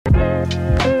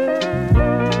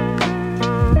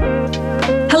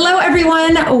Hello,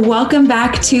 everyone. Welcome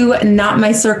back to Not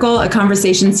My Circle, a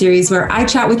conversation series where I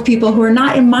chat with people who are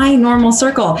not in my normal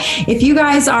circle. If you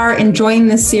guys are enjoying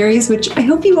this series, which I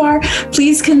hope you are,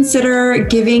 please consider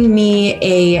giving me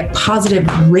a positive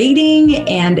rating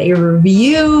and a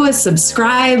review.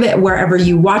 Subscribe wherever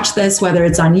you watch this, whether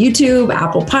it's on YouTube,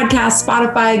 Apple Podcasts,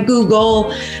 Spotify,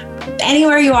 Google,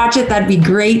 anywhere you watch it, that'd be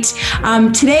great.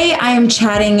 Today, I am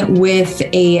chatting with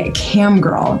a cam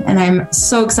girl, and I'm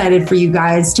so excited for you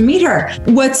guys to meet her.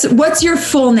 What's your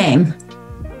full name?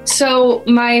 So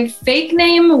my fake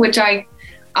name, which I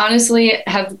honestly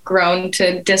have grown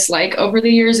to dislike over the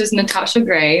years, is Natasha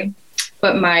Gray.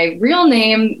 But my real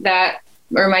name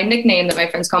my nickname that my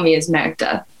friends call me is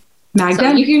Magda.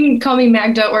 Magda? So you can call me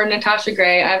Magda or Natasha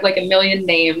Gray. I have like a million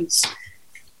names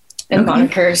and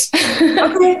monikers.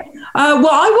 Okay. Well,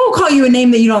 I won't call you a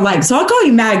name that you don't like. So I'll call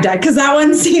you Magda because that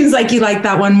one seems like you like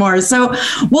that one more. So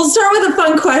we'll start with a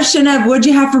fun question of what'd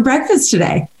you have for breakfast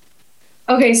today?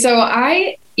 Okay, so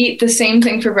I eat the same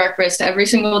thing for breakfast every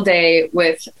single day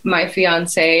with my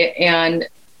fiance. And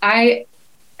I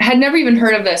had never even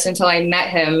heard of this until I met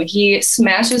him. He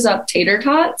smashes up tater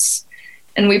tots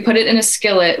and we put it in a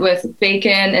skillet with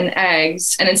bacon and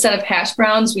eggs. And instead of hash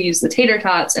browns, we use the tater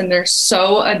tots, and they're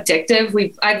so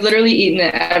addictive. I've literally eaten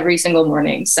it every single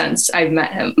morning since I've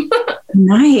met him.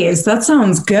 Nice. That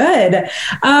sounds good.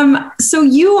 So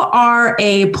you are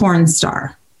a porn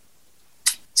star.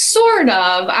 Sort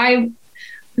of.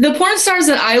 The porn stars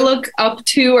that I look up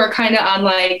to are kind of on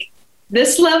like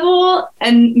this level,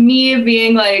 and me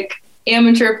being like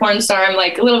amateur porn star, I'm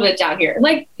like a little bit down here.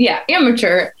 Like, yeah,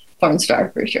 amateur porn star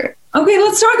for sure. Okay,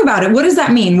 let's talk about it. What does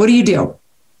that mean? What do you do?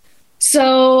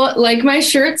 So like my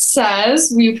shirt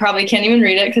says, you probably can't even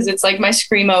read it because it's like my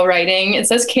Screamo writing. It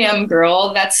says cam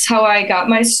girl. That's how I got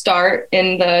my start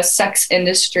in the sex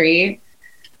industry.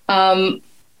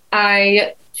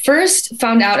 I first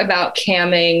found out about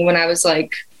camming when I was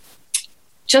like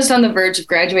just on the verge of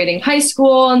graduating high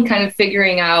school and kind of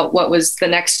figuring out what was the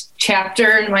next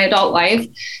chapter in my adult life.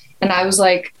 And I was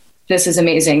like, this is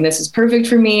amazing. This is perfect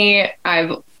for me.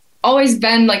 I've always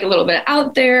been like a little bit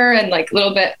out there and like a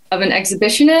little bit of an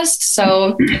exhibitionist.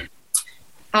 So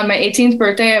on my 18th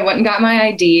birthday, I went and got my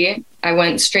ID. I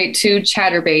went straight to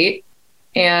Chaturbate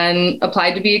and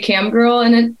applied to be a cam girl,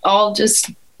 and it all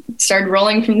just started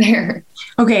rolling from there.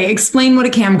 Okay, explain what a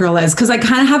cam girl is, because I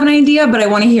kind of have an idea, but I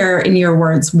want to hear in your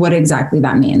words what exactly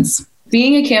that means.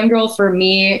 Being a cam girl for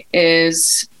me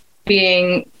is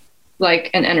being like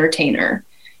an entertainer.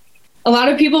 A lot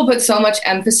of people put so much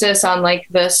emphasis on like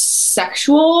the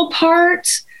sexual part,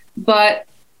 but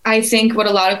I think what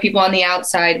a lot of people on the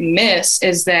outside miss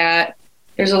is that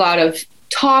there's a lot of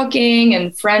talking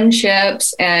and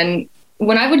friendships. And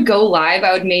when I would go live,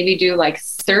 I would maybe do like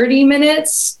 30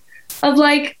 minutes of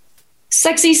like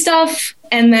sexy stuff.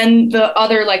 And then the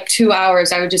other like 2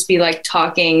 hours, I would just be like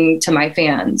talking to my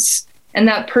fans. And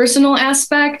that personal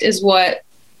aspect is what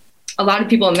a lot of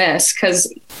people miss,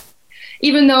 because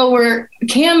even though we're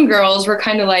cam girls, we're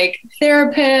kind of like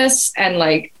therapists and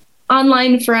like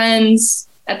online friends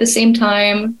at the same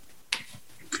time.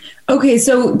 Okay,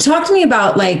 so talk to me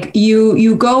about like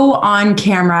you go on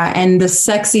camera and the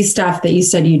sexy stuff that you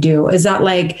said you do. Is that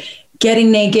like getting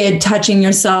naked, touching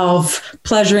yourself,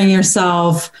 pleasuring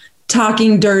yourself,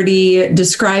 talking dirty,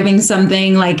 describing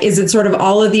something? Like, is it sort of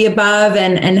all of the above?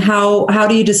 And how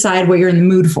do you decide what you're in the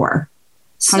mood for?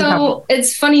 So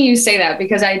it's funny you say that,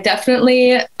 because I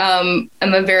definitely am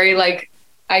a very like,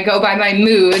 I go by my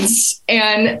moods,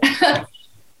 and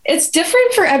it's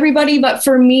different for everybody. But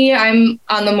for me, I'm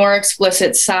on the more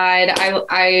explicit side.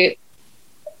 I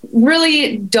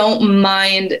really don't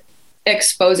mind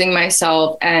exposing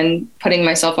myself and putting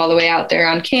myself all the way out there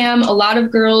on cam. A lot of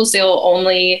girls, they'll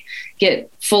only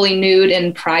get fully nude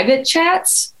in private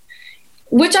chats,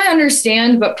 which I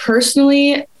understand. But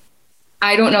personally,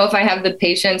 I don't know if I have the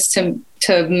patience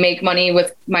to make money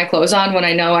with my clothes on when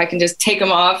I know I can just take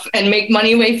them off and make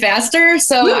money way faster.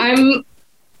 So I'm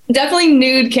definitely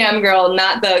nude cam girl,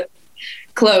 not the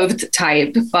clothed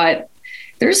type, but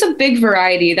there's a big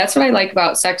variety. That's what I like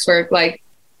about sex work. Like,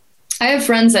 I have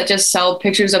friends that just sell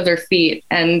pictures of their feet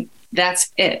and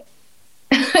that's it.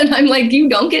 And I'm like, you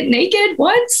don't get naked?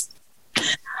 What?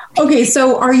 Okay,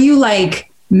 so are you like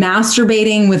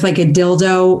masturbating with like a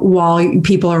dildo while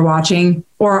people are watching?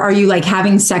 Or are you like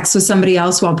having sex with somebody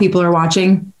else while people are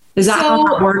watching? Is that how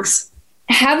that works?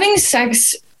 Having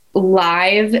sex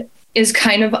live is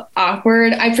kind of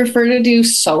awkward. I prefer to do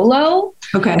solo.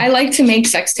 Okay. I like to make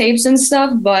sex tapes and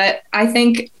stuff, but I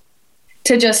think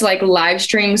to just like live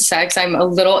stream sex, I'm a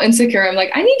little insecure. I'm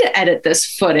like, I need to edit this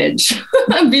footage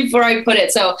before I put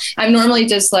it. So I'm normally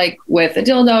just like with a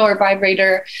dildo or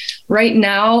vibrator. Right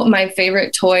now, my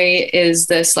favorite toy is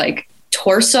this like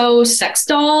torso sex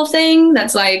doll thing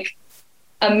that's like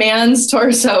a man's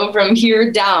torso from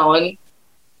here down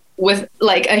with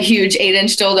like a huge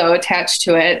 8-inch dildo attached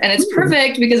to it. And it's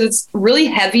perfect because it's really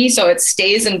heavy, so it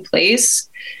stays in place.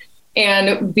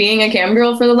 And being a cam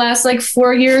girl for the last like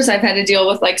 4 years, I've had to deal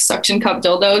with like suction cup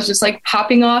dildos just like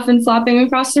popping off and flopping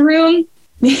across the room.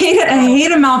 I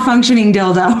hate a malfunctioning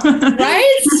dildo.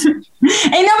 Right?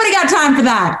 Ain't nobody got time for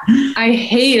that. I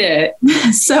hate it.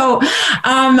 So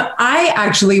I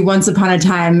actually, once upon a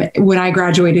time, when I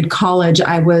graduated college,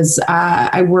 I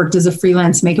worked as a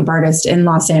freelance makeup artist in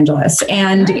Los Angeles.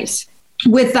 And Nice.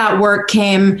 With that work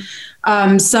came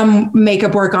some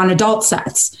makeup work on adult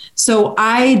sets. So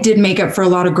I did makeup for a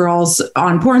lot of girls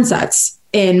on porn sets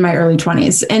in my early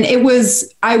 20s. And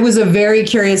I was a very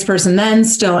curious person then,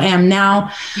 still am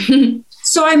now.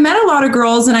 So I met a lot of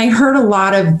girls and I heard a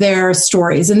lot of their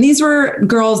stories. And these were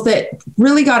girls that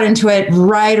really got into it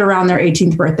right around their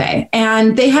 18th birthday.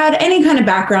 And they had any kind of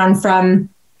background from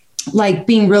like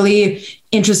being really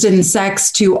interested in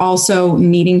sex to also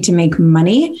needing to make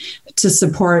money to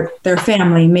support their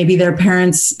family. Maybe their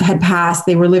parents had passed.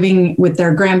 They were living with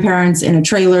their grandparents in a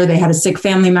trailer. They had a sick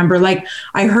family member. Like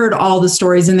I heard all the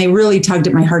stories and they really tugged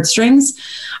at my heartstrings.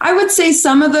 I would say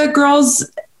some of the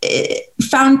girls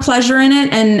found pleasure in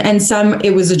it and some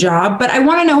it was a job. But I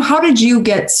want to know, how did you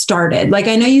get started? Like,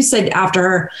 I know you said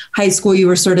after high school, you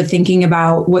were sort of thinking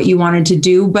about what you wanted to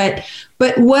do, but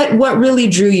what really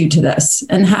drew you to this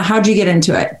and how'd you get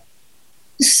into it?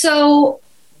 So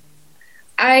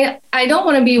I don't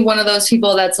want to be one of those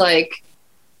people that's like,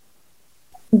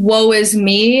 woe is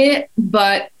me,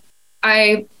 but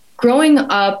growing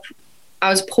up, I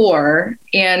was poor.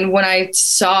 And when I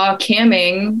saw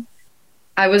camming,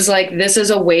 I was like, this is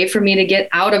a way for me to get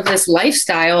out of this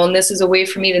lifestyle. And this is a way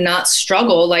for me to not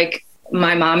struggle like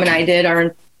my mom and I did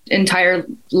our entire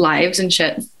lives and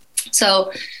shit.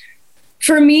 So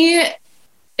for me,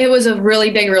 it was a really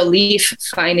big relief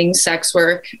finding sex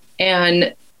work.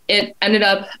 And it ended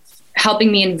up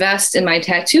helping me invest in my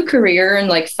tattoo career and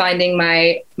like finding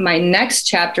my next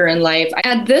chapter in life.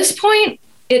 At this point,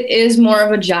 it is more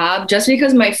of a job just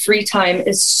because my free time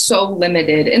is so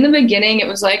limited. In the beginning, it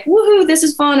was like, woohoo, this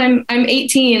is fun. I'm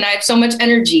 18. I have so much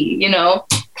energy, you know?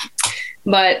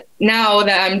 But now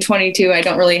that I'm 22, I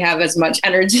don't really have as much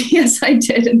energy as I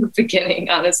did in the beginning,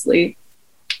 honestly.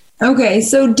 Okay.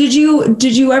 So did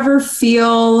you ever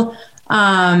feel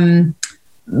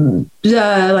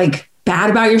like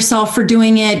bad about yourself for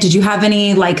doing it? Did you have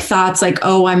any like thoughts like,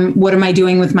 oh, what am I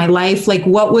doing with my life? Like,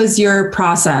 what was your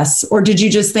process? Or did you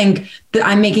just think that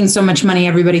I'm making so much money,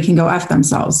 everybody can go F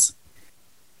themselves?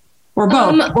 Or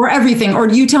both, or everything? Or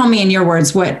you tell me in your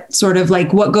words, what sort of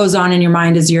like, what goes on in your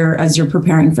mind as you're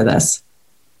preparing for this?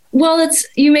 Well,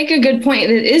 you make a good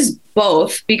point. It is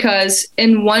both, because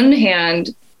in one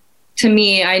hand, to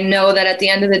me, I know that at the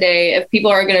end of the day, if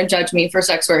people are going to judge me for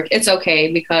sex work, it's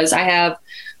okay because I have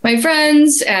my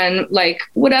friends and like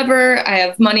whatever, I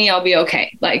have money, I'll be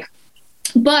okay. Like,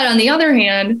 but on the other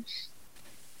hand,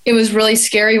 it was really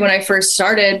scary when I first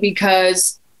started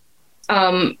because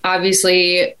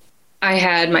obviously I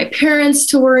had my parents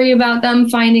to worry about them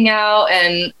finding out.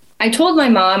 And I told my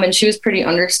mom and she was pretty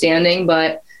understanding,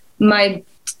 but my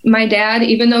dad,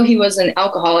 even though he was an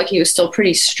alcoholic, he was still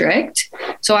pretty strict.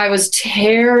 So I was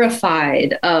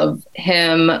terrified of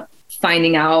him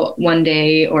finding out one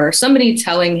day or somebody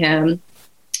telling him.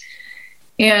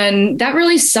 And that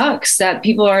really sucks that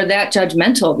people are that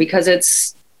judgmental because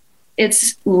it's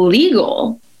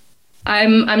legal.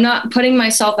 I'm not putting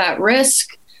myself at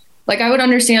risk. Like I would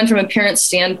understand from a parent's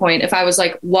standpoint, if I was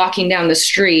like walking down the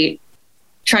street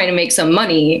trying to make some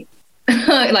money,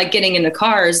 like getting into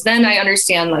cars, then I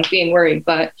understand like being worried.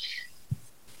 But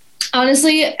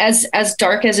honestly, as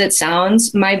dark as it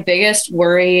sounds, my biggest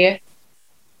worry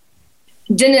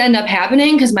didn't end up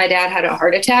happening because my dad had a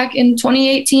heart attack in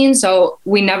 2018. So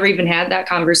we never even had that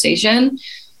conversation.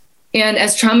 And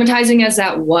as traumatizing as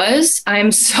that was,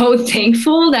 I'm so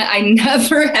thankful that I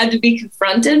never had to be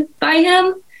confronted by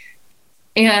him.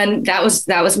 And that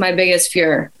was my biggest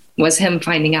fear, was him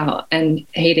finding out and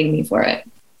hating me for it.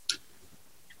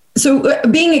 So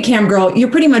being a cam girl,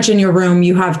 you're pretty much in your room,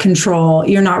 you have control.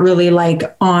 You're not really like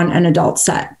on an adult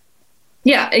set.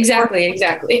 Yeah, exactly.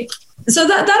 So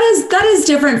that is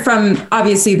different from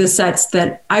obviously the sets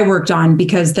that I worked on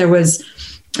because there was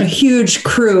a huge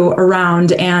crew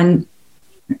around and,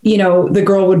 you know, the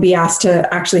girl would be asked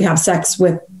to actually have sex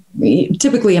with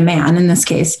typically a man in this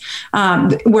case,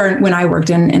 when I worked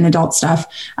in adult stuff.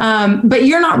 But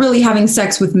you're not really having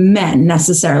sex with men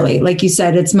necessarily. Like you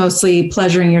said, it's mostly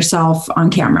pleasuring yourself on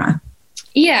camera.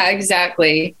 Yeah,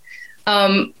 exactly.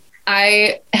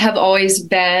 I have always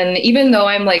been, even though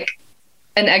I'm like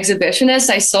an exhibitionist,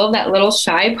 I still have that little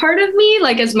shy part of me.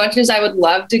 Like, as much as I would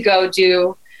love to go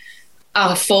do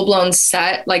a full-blown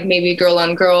set, like maybe girl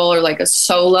on girl or like a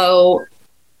solo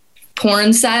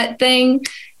porn set thing,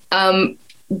 I'm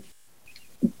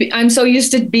so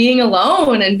used to being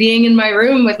alone and being in my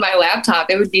room with my laptop.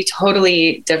 It would be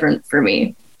totally different for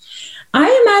me.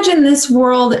 I imagine this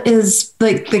world is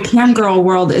like the cam girl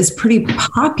world is pretty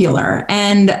popular,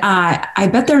 and I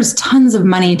bet there's tons of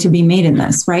money to be made in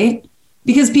this, right?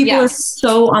 Because people are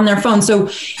so on their phone. So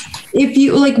if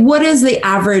you like, what is the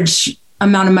average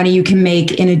amount of money you can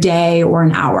make in a day or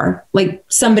an hour? Like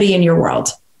somebody in your world.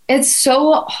 It's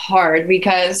so hard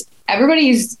because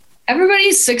everybody's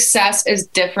success is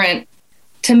different.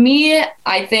 To me,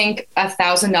 I think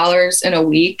 $1,000 in a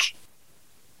week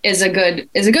is a good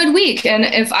week. And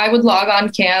if I would log on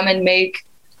cam and make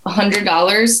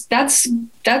 $100,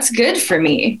 that's good for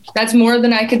me. That's more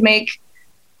than I could make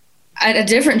at a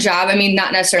different job. I mean,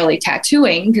 not necessarily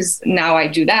tattooing, because now I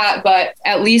do that, but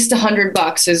at least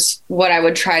 $100 is what I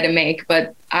would try to make.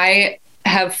 But I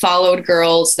have followed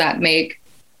girls that make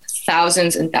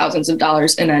thousands and thousands of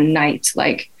dollars in a night,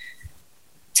 like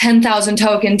 10,000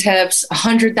 token tips,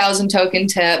 100,000 token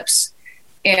tips.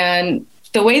 And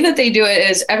the way that they do it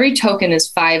is every token is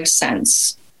 5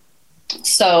 cents.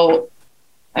 So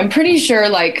I'm pretty sure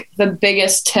like the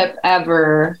biggest tip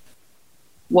ever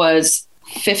was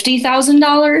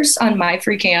 $50,000 on my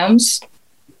free cams.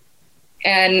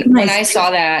 And nice. When I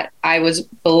saw that, I was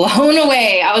blown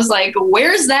away. I was like,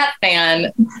 where's that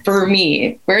fan for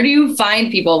me? Where do you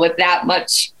find people with that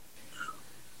much?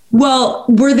 Well,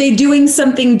 were they doing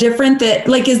something different that,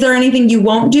 like, is there anything you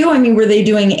won't do? I mean, were they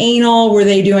doing anal? Were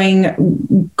they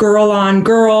doing girl on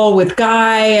girl with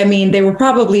guy? I mean, they were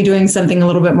probably doing something a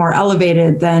little bit more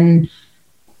elevated than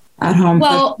at home.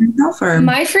 Well,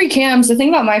 my free cams, the thing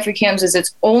about my free cams is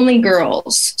it's only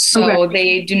girls. So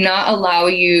They do not allow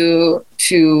you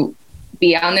to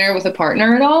be on there with a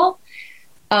partner at all.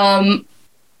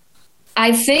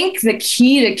 I think the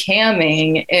key to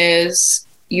camming is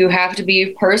you have to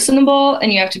be personable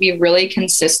and you have to be really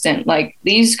consistent. Like,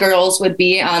 these girls would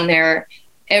be on there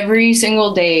every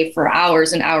single day for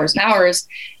hours and hours and hours.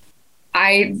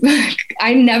 I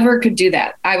never could do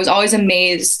that. I was always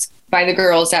amazed by the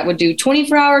girls that would do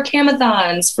 24-hour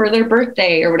camathons for their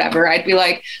birthday or whatever. I'd be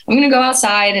like, I'm going to go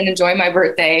outside and enjoy my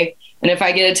birthday. And if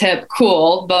I get a tip,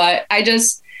 cool. But I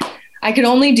could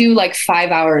only do like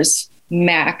 5 hours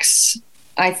max.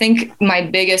 I think my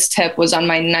biggest tip was on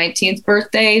my 19th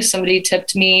birthday. Somebody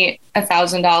tipped me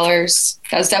 $1,000.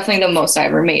 That was definitely the most I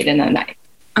ever made in a night.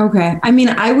 Okay. I mean,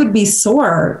 I would be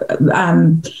sore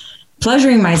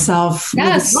pleasuring myself with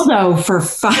a dildo for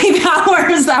 5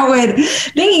 hours.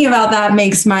 Thinking about that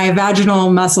makes my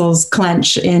vaginal muscles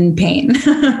clench in pain.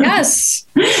 Yes.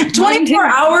 24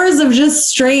 hours of just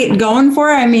straight going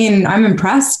for it. I mean, I'm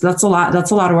impressed. That's a lot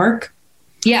of work.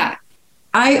 Yeah.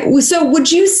 So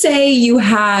would you say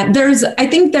I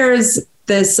think there's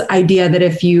this idea that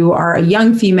if you are a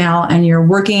young female and you're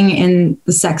working in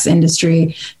the sex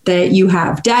industry, that you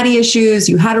have daddy issues,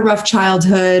 you had a rough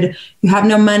childhood, you have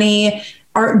no money.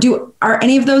 Are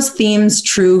any of those themes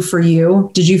true for you?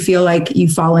 Did you feel like you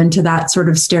fall into that sort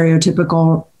of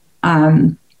stereotypical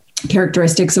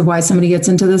characteristics of why somebody gets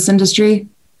into this industry?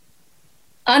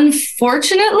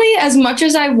 Unfortunately, as much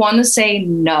as I want to say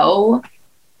no,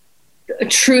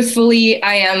 truthfully,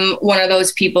 I am one of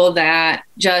those people that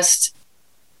just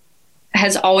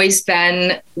has always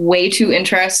been way too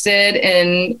interested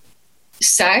in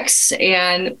sex,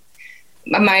 and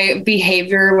my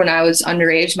behavior when I was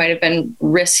underage might have been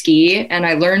risky, and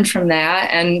I learned from that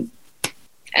and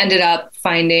ended up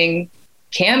finding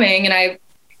camming, and I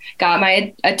got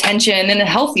my attention in a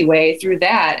healthy way through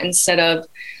that instead of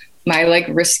my like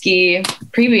risky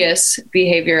previous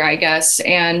behavior, I guess.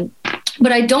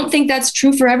 But I don't think that's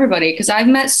true for everybody, because I've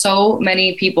met so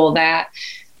many people that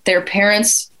their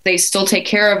parents, they still take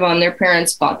care of them. Their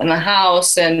parents bought them a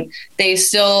house and they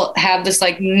still have this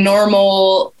like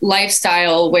normal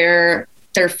lifestyle where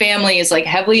their family is like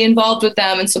heavily involved with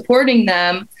them and supporting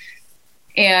them.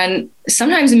 And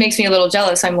sometimes it makes me a little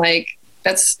jealous. I'm like,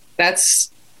 that's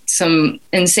some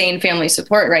insane family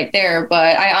support right there.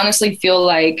 But I honestly feel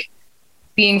like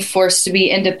being forced to be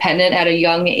independent at a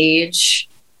young age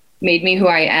made me who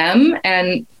I am.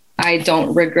 And I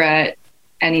don't regret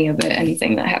any of it,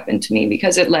 anything that happened to me,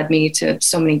 because it led me to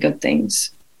so many good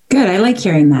things. Good. I like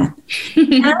hearing that.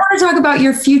 And I want to talk about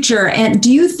your future. And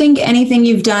do you think anything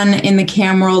you've done in the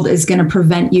cam world is going to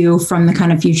prevent you from the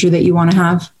kind of future that you want to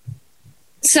have?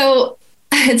 So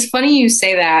it's funny you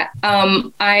say that.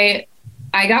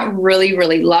 I got really,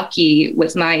 really lucky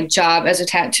with my job as a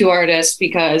tattoo artist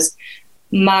because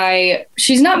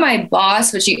she's not my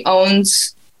boss, but she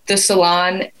owns the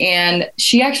salon, and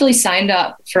she actually signed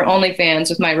up for OnlyFans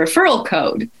with my referral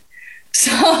code.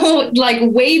 So like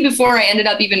way before I ended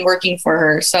up even working for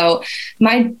her. So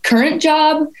my current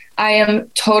job, I am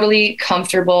totally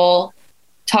comfortable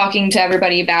talking to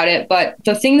everybody about it. But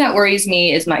the thing that worries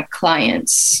me is my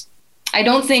clients. I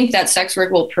don't think that sex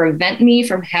work will prevent me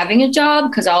from having a job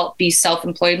because I'll be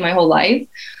self-employed my whole life.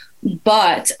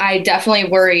 But I definitely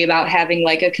worry about having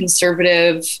like a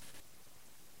conservative,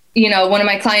 one of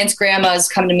my clients' grandmas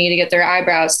come to me to get their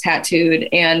eyebrows tattooed,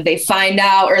 and they find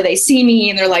out or they see me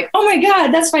and they're like, oh my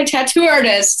God, that's my tattoo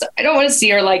artist. I don't want to see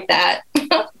her like that.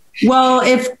 Well,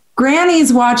 if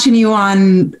Granny's watching you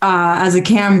on as a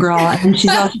cam girl and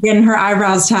she's also getting her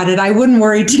eyebrows tatted, I wouldn't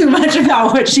worry too much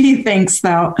about what she thinks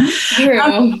though.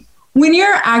 True. When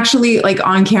you're actually like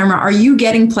on camera, are you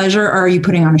getting pleasure or are you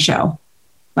putting on a show?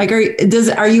 Like,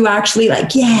 are you actually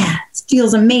like, yeah, it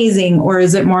feels amazing? Or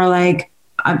is it more like,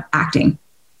 I'm acting?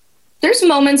 There's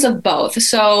moments of both.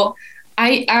 So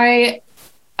I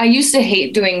used to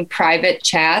hate doing private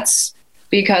chats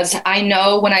because I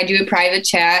know when I do a private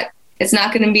chat, it's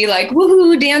not going to be like,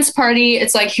 woohoo, dance party.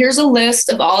 It's like, here's a list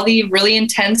of all the really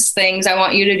intense things I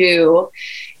want you to do.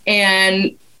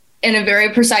 And in a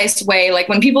very precise way, like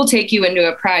when people take you into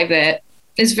a private,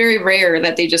 it's very rare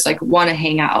that they just like want to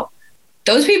hang out.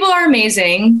 Those people are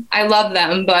amazing. I love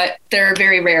them, but they're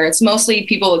very rare. It's mostly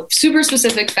people with super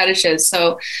specific fetishes.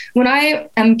 So when I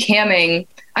am camming,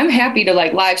 I'm happy to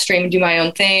like live stream and do my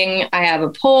own thing. I have a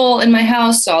pole in my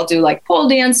house, so I'll do like pole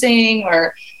dancing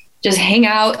or just hang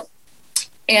out.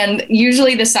 And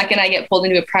usually the second I get pulled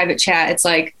into a private chat, it's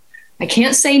like, I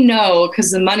can't say no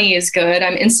because the money is good.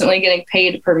 I'm instantly getting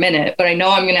paid per minute, but I know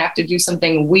I'm going to have to do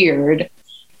something weird.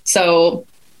 So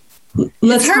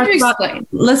let's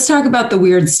talk about the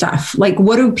weird stuff. Like,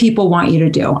 what do people want you to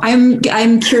do?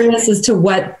 I'm curious as to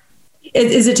what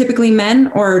is it typically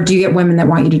men or do you get women that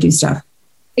want you to do stuff?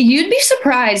 You'd be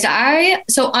surprised.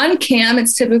 So on cam,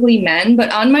 it's typically men,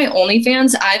 but on my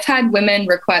OnlyFans, I've had women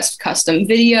request custom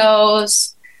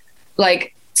videos,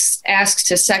 like ask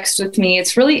to sext with me.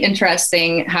 It's really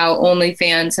interesting how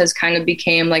OnlyFans has kind of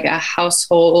became like a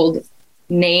household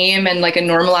name and like a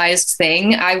normalized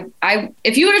thing.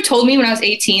 If you would have told me when I was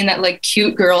 18 that like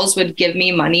cute girls would give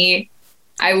me money,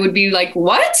 I would be like,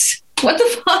 what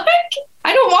the fuck?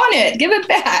 I don't want it. Give it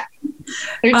back.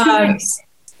 They're too nice.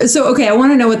 So, okay, I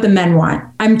want to know what the men want.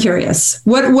 I'm curious.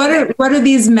 What are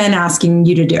these men asking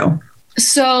you to do?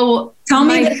 So tell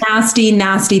me the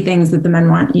nasty things that the men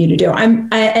want you to do.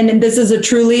 And this is a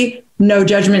truly no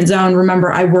judgment zone.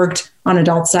 Remember, I worked on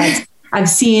adult sex. I've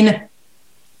seen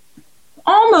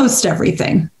almost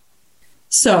everything.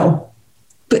 So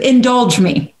indulge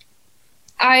me.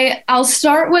 I'll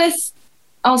start with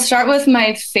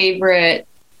my favorite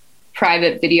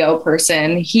private video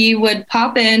person. He would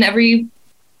pop in every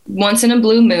once in a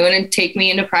blue moon and take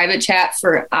me into private chat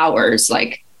for hours,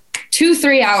 like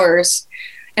 2-3 hours.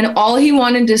 And all he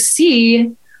wanted to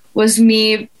see was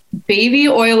me baby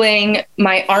oiling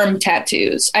my arm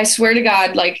tattoos. I swear to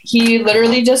God, like he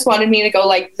literally just wanted me to go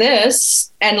like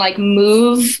this and like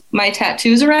move my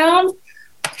tattoos around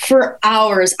for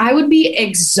hours. I would be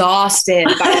exhausted.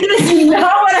 That is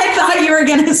not what I thought you were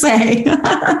going to say.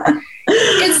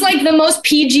 It's like the most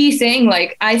PG thing.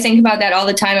 Like I think about that all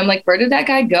the time. I'm like, where did that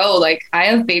guy go? Like I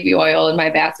have baby oil in my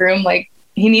bathroom. Like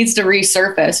he needs to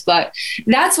resurface, but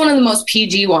that's one of the most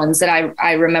PG ones that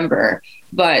I remember.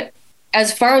 But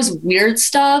as far as weird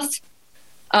stuff,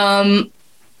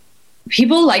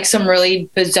 people like some really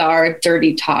bizarre,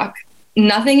 dirty talk.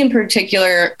 Nothing in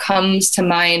particular comes to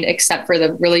mind except for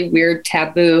the really weird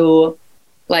taboo,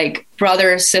 like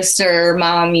brother, sister,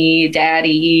 mommy,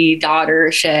 daddy,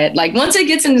 daughter shit. Like once it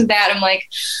gets into that, I'm like,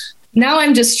 now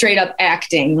I'm just straight up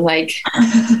acting. Like,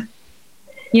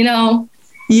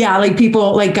 Yeah, like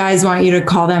people, like guys want you to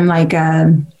call them like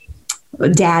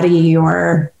daddy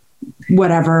or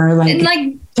whatever. Like, and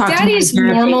like daddy's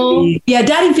normal. Yeah,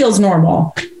 daddy feels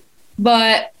normal.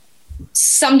 But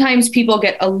sometimes people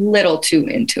get a little too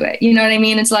into it. You know what I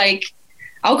mean? It's like,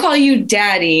 I'll call you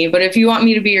daddy, but if you want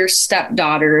me to be your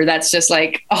stepdaughter, that's just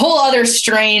like a whole other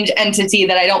strange entity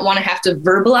that I don't want to have to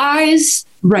verbalize.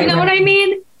 Right. You know what I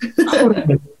mean?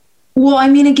 Well, I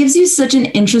mean, it gives you such an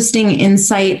interesting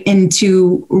insight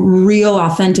into real,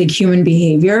 authentic human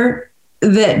behavior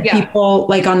that people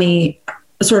like on the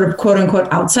sort of quote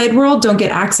unquote outside world don't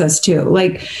get access to.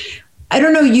 Like, I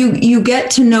don't know, you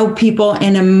get to know people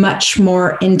in a much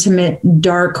more intimate,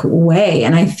 dark way.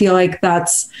 And I feel like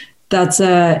that's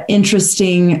a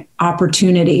interesting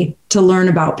opportunity to learn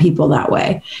about people that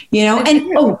way, you know?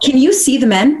 And can you see the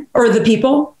men or the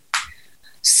people?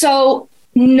 So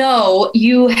no,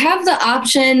 you have the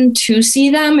option to see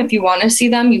them. If you want to see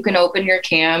them, you can open your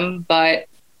cam, but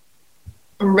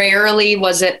rarely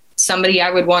was it somebody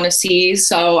I would want to see.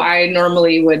 So I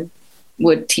normally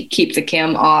would keep the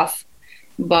cam off.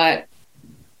 But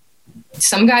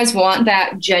some guys want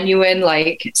that genuine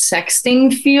like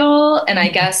sexting feel, and I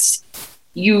guess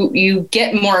you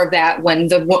get more of that when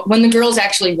the girl's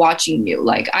actually watching you.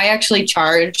 Like, I actually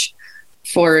charge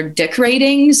for dick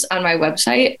ratings on my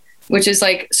website, which is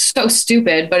like so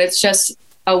stupid, but it's just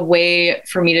a way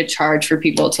for me to charge for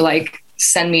people to like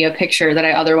send me a picture that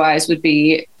I otherwise would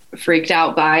be freaked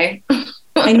out by.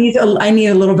 I need a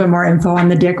little bit more info on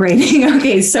the dick rating.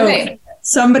 Okay, so okay.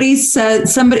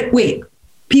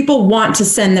 People want to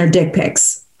send their dick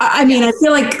pics. I mean, yes.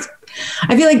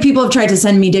 I feel like people have tried to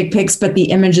send me dick pics, but the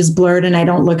image is blurred and I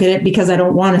don't look at it because I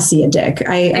don't want to see a dick.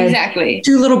 Exactly. I have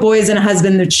 2 little boys and a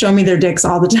husband that show me their dicks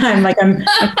all the time. Like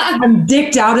I'm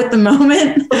dicked out at the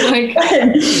moment. Oh my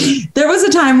God. There was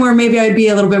a time where maybe I'd be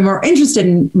a little bit more interested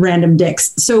in random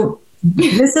dicks. So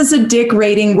this is a dick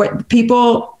rating. What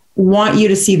people want you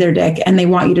to see their dick and they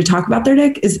want you to talk about their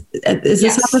dick. Is this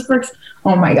yes. how this works?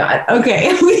 Oh my God.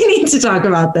 Okay. We need to talk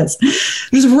about this.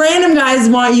 Just random guys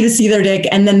want you to see their dick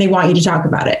and then they want you to talk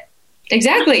about it.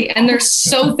 Exactly. And they're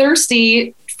so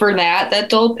thirsty for that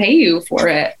they'll pay you for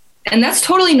it. And that's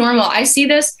totally normal. I see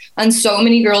this on so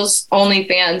many girls'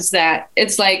 OnlyFans that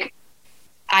it's like,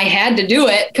 I had to do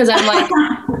it because I'm like,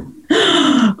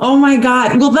 oh my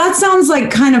God. Well, that sounds like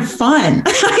kind of fun.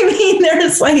 I mean,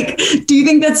 there's like, do you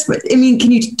think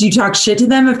do you talk shit to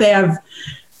them if they have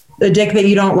a dick that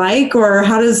you don't like, or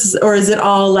or is it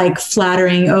all like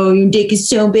flattering? Oh, your dick is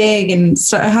so big. And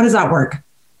so how does that work?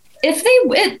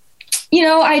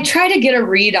 I try to get a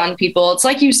read on people. It's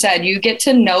like you said, you get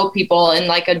to know people in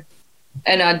like in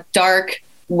a dark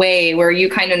way where you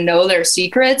kind of know their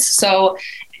secrets. So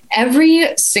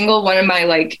every single one of my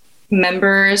like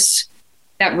members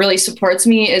that really supports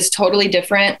me is totally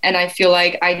different. And I feel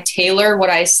like I tailor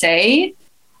what I say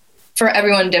for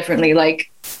everyone differently. Like,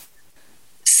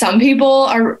 some people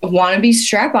want to be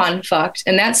strap-on fucked.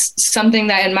 And that's something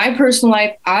that in my personal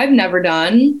life, I've never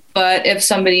done. But if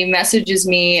somebody messages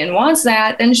me and wants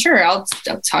that, then sure, I'll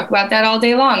talk about that all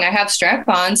day long. I have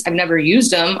strap-ons. I've never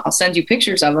used them. I'll send you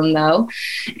pictures of them though.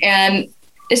 And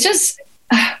it's just,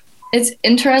 it's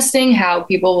interesting how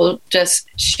people will just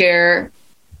share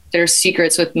their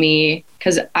secrets with me,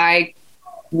 because I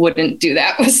wouldn't do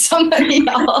that with somebody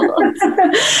else.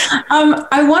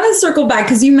 I want to circle back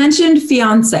because you mentioned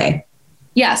fiance.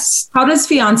 Yes. How does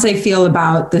fiance feel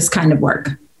about this kind of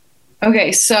work?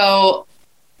 Okay, so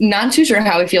not too sure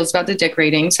how he feels about the dick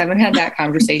ratings. Haven't had that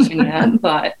conversation yet,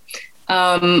 but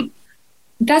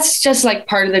that's just like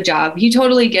part of the job. He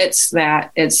totally gets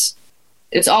that.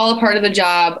 It's all a part of the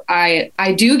job.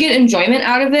 I do get enjoyment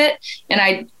out of it.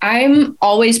 And I'm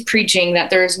always preaching that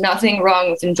there's nothing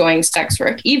wrong with enjoying sex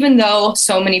work, even though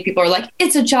so many people are like,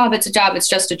 it's a job, it's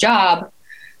just a job.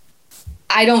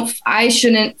 I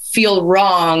shouldn't feel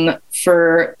wrong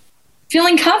for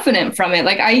feeling confident from it.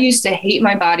 Like, I used to hate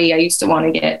my body. I used to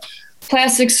want to get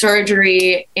plastic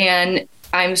surgery, and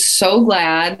I'm so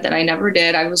glad that I never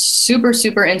did. I was super,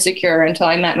 super insecure until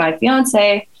I met my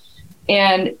fiance,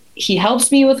 and he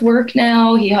helps me with work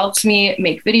now. He helps me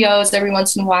make videos every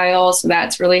once in a while. So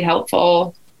that's really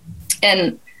helpful.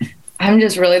 And I'm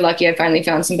just really lucky I finally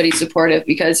found somebody supportive,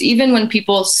 because even when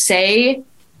people say,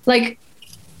 like,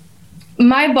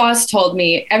 my boss told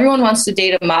me everyone wants to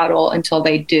date a model until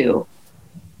they do.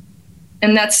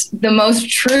 And that's the most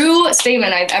true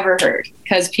statement I've ever heard,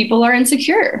 because people are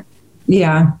insecure.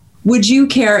 Yeah. Would you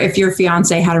care if your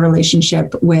fiance had a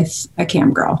relationship with a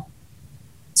cam girl?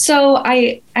 So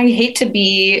I hate to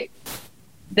be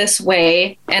this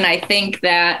way. And I think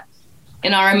that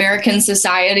in our American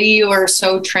society, we're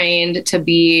so trained to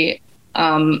be,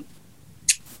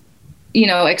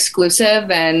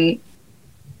 exclusive and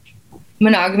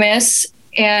monogamous.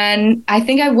 And I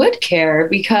think I would care,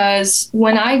 because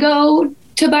when I go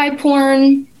to buy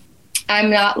porn, I'm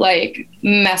not like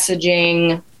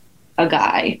messaging a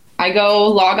guy. I go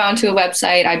log on to a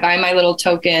website, I buy my little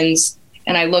tokens,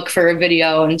 and I look for a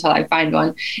video until I find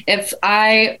one. If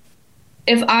I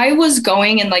was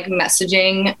going and like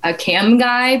messaging a cam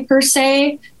guy per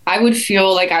se, I would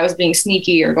feel like I was being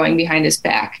sneaky or going behind his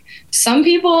back. Some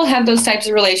people have those types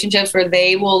of relationships where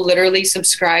they will literally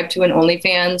subscribe to an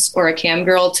OnlyFans or a cam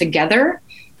girl together.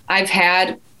 I've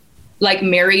had like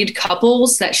married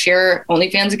couples that share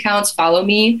OnlyFans accounts follow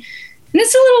me. And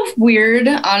it's a little weird,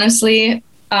 honestly.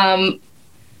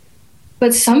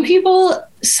 But some people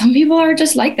are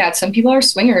just like that. Some people are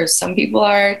swingers. Some people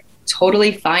are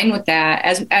totally fine with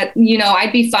that.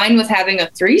 I'd be fine with having a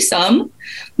threesome,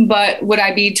 but would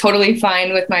I be totally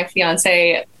fine with my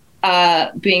fiance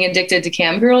being addicted to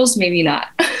cam girls? Maybe not.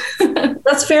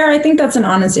 That's fair. I think that's an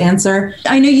honest answer.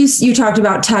 I know you talked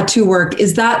about tattoo work.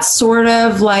 Is that sort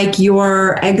of like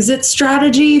your exit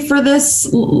strategy for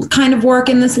this kind of work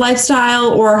in this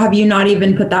lifestyle, or have you not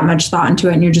even put that much thought into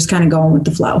it and you're just kind of going with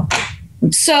the flow?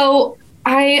 So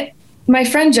my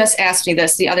friend just asked me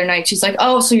this the other night. She's like,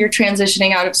 oh, so you're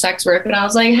transitioning out of sex work. And I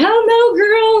was like, hell no,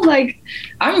 girl. Like,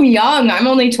 I'm young. I'm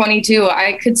only 22.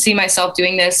 I could see myself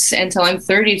doing this until I'm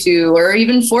 32 or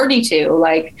even 42.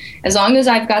 Like, as long as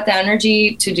I've got the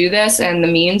energy to do this and the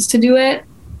means to do it,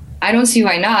 I don't see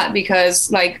why not.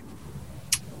 Because, like,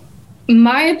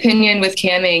 my opinion with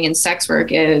camming and sex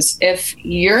work is if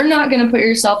you're not going to put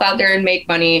yourself out there and make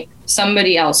money,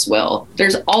 somebody else will.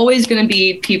 There's always going to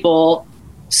be people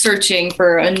searching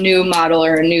for a new model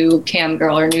or a new cam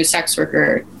girl or a new sex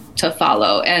worker to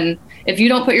follow. And if you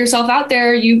don't put yourself out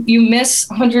there, you miss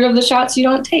 100 of the shots you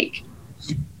don't take.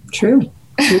 True.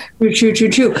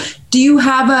 Do you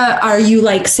have are you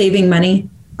like saving money?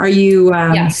 Are you?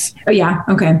 Yes. Oh yeah.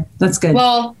 Okay. That's good.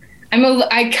 Well,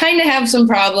 I kind of have some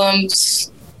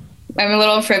problems. I'm a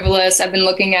little frivolous. I've been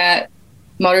looking at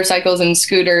motorcycles and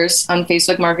scooters on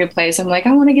Facebook Marketplace. I'm like,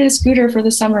 I want to get a scooter for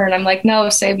the summer. And I'm like, no,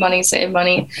 save money.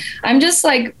 I'm just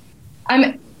like,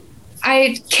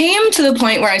 I came to the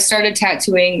point where I started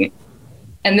tattooing,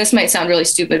 and this might sound really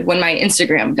stupid, when my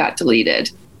Instagram got deleted.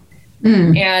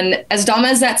 And as dumb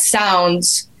as that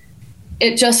sounds,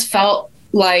 it just felt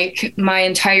like my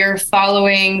entire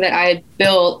following that I had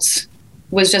built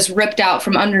was just ripped out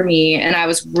from under me. And I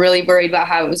was really worried about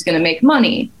how it was going to make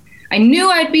money. I knew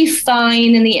I'd be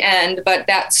fine in the end, but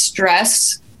that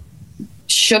stress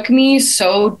shook me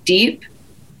so deep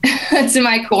to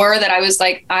my core that I was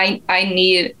like, I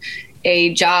need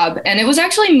a job. And it was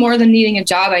actually more than needing a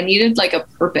job. I needed like a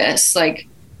purpose. Like,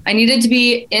 I needed to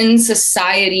be in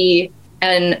society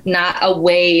and not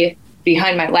away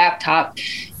behind my laptop.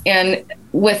 And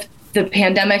with the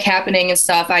pandemic happening and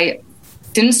stuff, I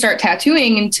didn't start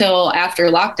tattooing until after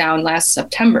lockdown last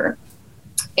September.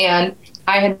 And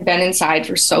I had been inside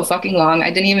for so fucking long. I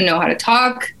didn't even know how to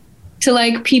talk to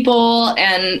like people,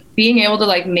 and being able to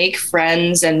like make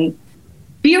friends and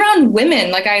be around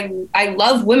women. Like I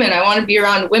love women. I want to be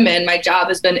around women. My job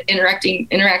has been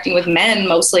interacting with men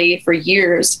mostly for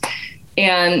years.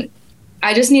 And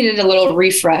I just needed a little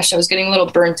refresh. I was getting a little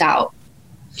burnt out,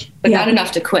 but not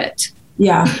enough to quit.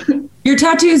 Yeah. Your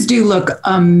tattoos do look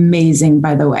amazing,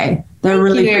 by the way. They're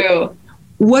really cool.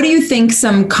 What do you think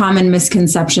some common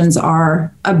misconceptions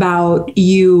are about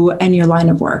you and your line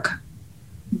of work?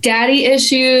 Daddy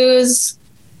issues.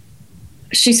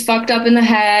 She's fucked up in the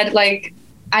head. Like,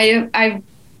 I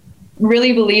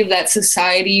really believe that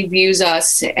society views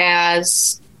us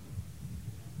as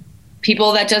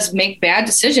people that just make bad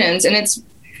decisions. And it's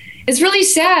really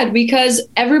sad because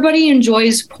everybody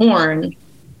enjoys porn,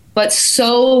 but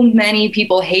so many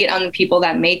people hate on the people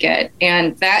that make it.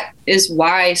 And that is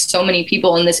why so many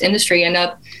people in this industry end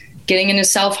up getting into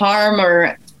self-harm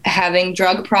or having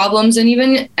drug problems and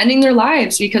even ending their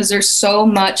lives, because there's so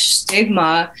much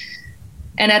stigma.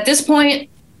 And at this point,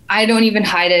 I don't even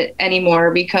hide it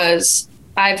anymore, because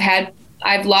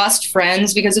I've lost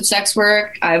friends because of sex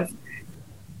work. I've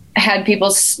had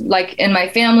people like in my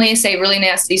family say really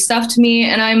nasty stuff to me,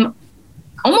 and I'm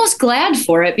almost glad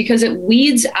for it, because it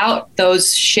weeds out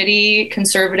those shitty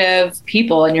conservative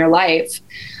people in your life.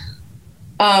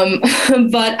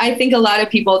 But I think a lot of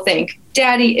people think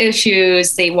daddy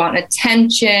issues, they want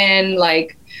attention.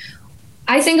 Like,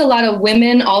 I think a lot of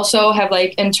women also have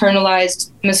like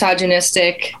internalized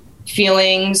misogynistic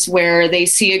feelings where they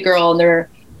see a girl and they're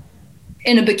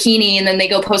in a bikini and then they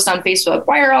go post on Facebook.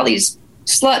 Why are all these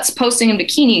sluts posting in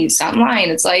bikinis online?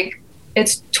 It's like,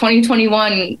 it's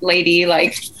 2021, lady.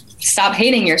 Like, stop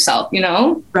hating yourself, you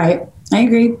know? Right. I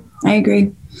agree.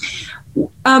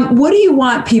 What do you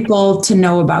want people to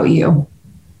know about you?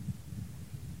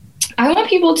 I want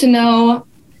people to know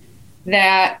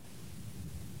that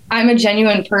I'm a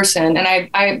genuine person, and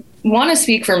I want to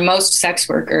speak for most sex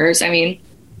workers. I mean,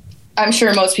 I'm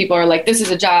sure most people are like, this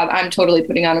is a job. I'm totally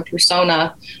putting on a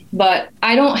persona, but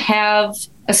I don't have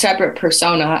a separate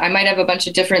persona. I might have a bunch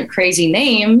of different crazy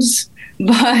names,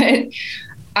 But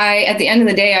at the end of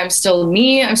the day, I'm still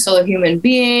me. I'm still a human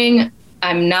being.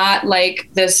 I'm not like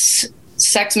this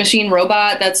sex machine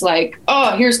robot that's like,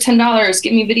 oh, here's $10,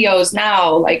 give me videos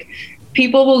now. Like,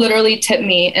 people will literally tip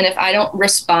me, and if I don't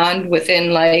respond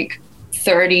within like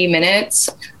 30 minutes,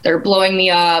 they're blowing me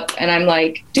up, and I'm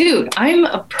like, dude, I'm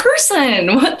a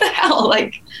person. What the hell?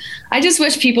 Like, I just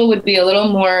wish people would be a little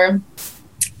more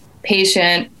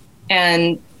patient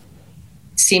and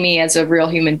see me as a real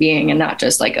human being and not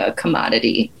just like a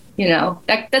commodity. You know,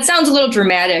 that sounds a little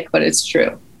dramatic, but it's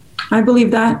true. I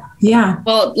believe that. Yeah.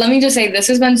 Well, let me just say, this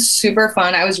has been super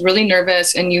fun. I was really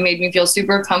nervous, and you made me feel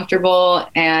super comfortable.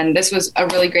 And this was a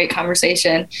really great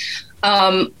conversation.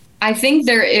 I think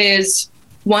there is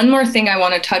one more thing I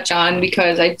want to touch on,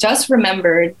 because I just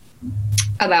remembered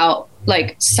about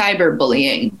like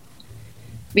cyberbullying,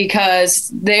 because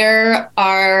there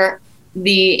are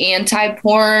the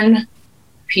anti-porn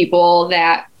people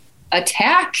that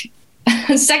attack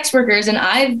sex workers. And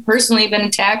I've personally been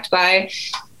attacked by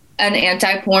an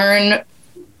anti-porn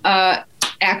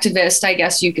activist, I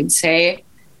guess you could say.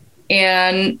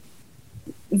 And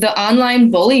the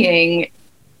online bullying,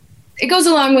 it goes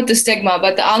along with the stigma,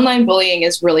 but the online bullying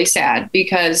is really sad,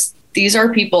 because these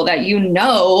are people that you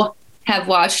know have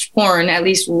watched porn at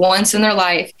least once in their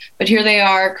life, but here they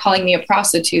are calling me a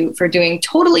prostitute for doing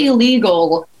totally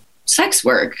illegal sex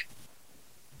work.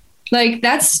 Like,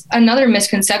 that's another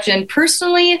misconception.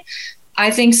 Personally, I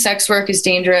think sex work is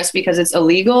dangerous because it's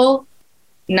illegal,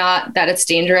 not that it's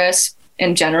dangerous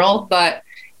in general. But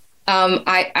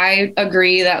I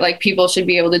agree that like people should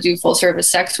be able to do full service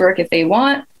sex work if they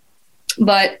want.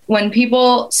 But when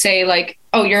people say like,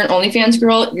 oh, you're an OnlyFans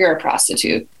girl, you're a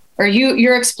prostitute, or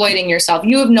you're exploiting yourself,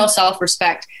 you have no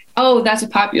self-respect. Oh, that's a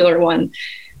popular one.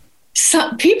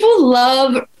 So people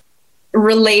love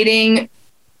relating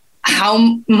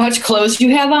how much clothes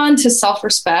you have on to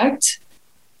self-respect.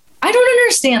 I don't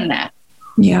understand that.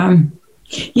 Yeah.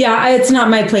 Yeah. It's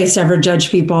not my place to ever judge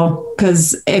people,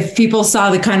 because if people saw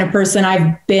the kind of person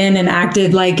I've been and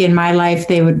acted like in my life,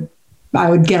 I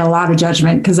would get a lot of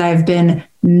judgment, because I've been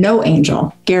no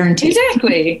angel, guaranteed.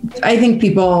 Exactly. I think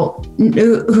people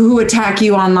who attack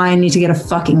you online need to get a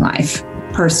fucking life,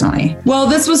 personally. Well,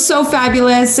 this was so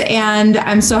fabulous, and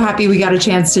I'm so happy we got a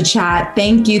chance to chat.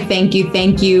 Thank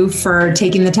you for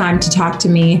taking the time to talk to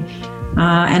me.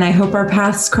 And I hope our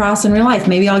paths cross in real life.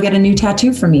 Maybe I'll get a new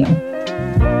tattoo from you.